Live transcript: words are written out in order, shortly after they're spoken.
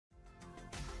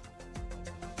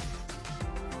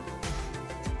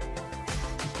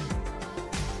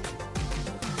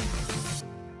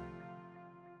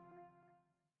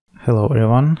Hello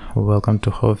everyone, welcome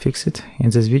to How-FixIT. In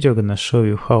this video I'm gonna show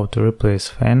you how to replace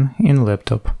fan in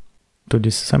laptop. To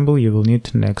disassemble you will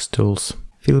need next tools: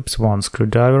 Phillips 1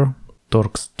 screwdriver,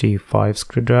 Torx T5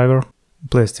 screwdriver,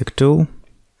 plastic tool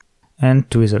and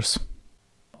tweezers.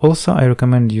 Also I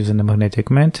recommend using a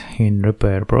magnetic mat in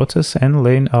repair process and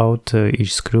laying out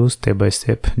each screw step by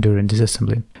step during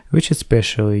disassembling, which is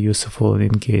especially useful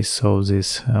in case of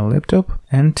this laptop,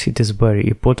 and it is very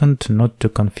important not to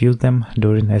confuse them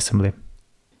during assembly.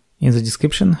 In the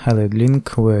description I'll add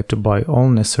link where to buy all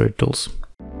necessary tools.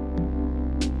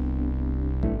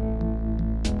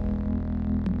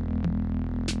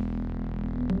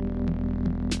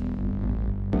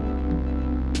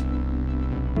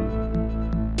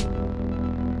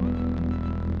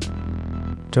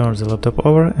 Turn the laptop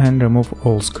over and remove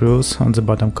all screws on the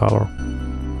bottom cover.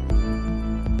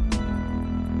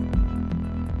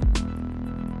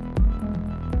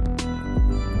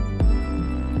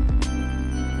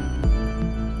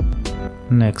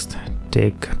 Next,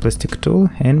 take plastic tool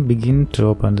and begin to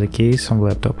open the case on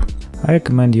laptop. I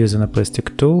recommend using a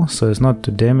plastic tool so as not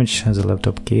to damage the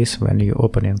laptop case when you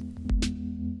open it.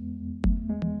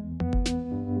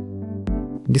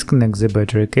 Disconnect the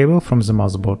battery cable from the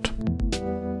motherboard.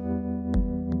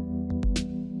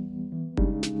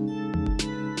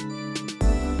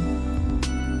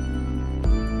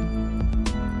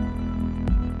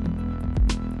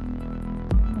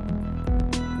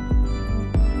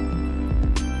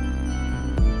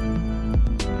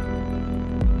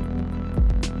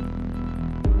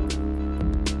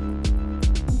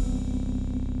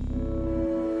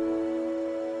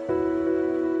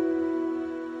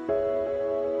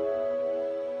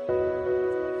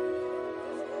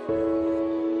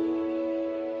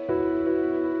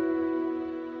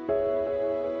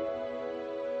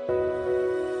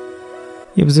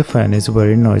 If the fan is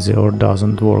very noisy or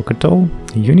doesn't work at all,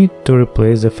 you need to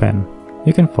replace the fan.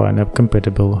 You can find a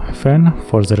compatible fan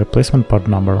for the replacement part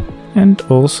number. And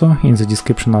also in the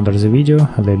description under the video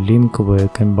I'll add link where you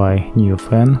can buy new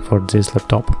fan for this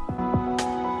laptop.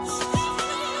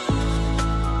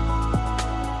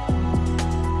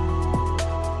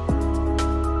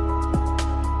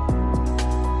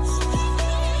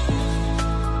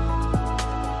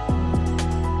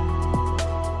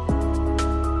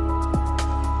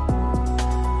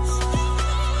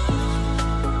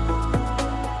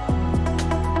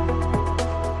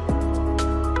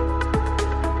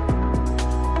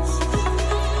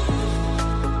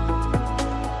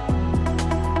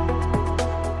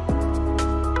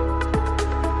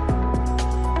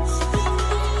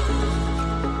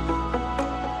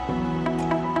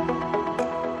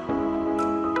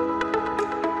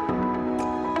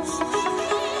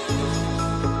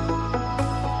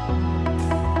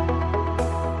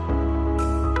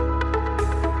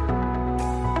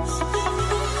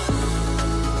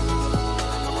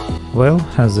 Well,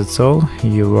 that's all,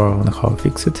 you are on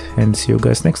How-FixIT, and see you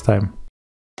guys next time.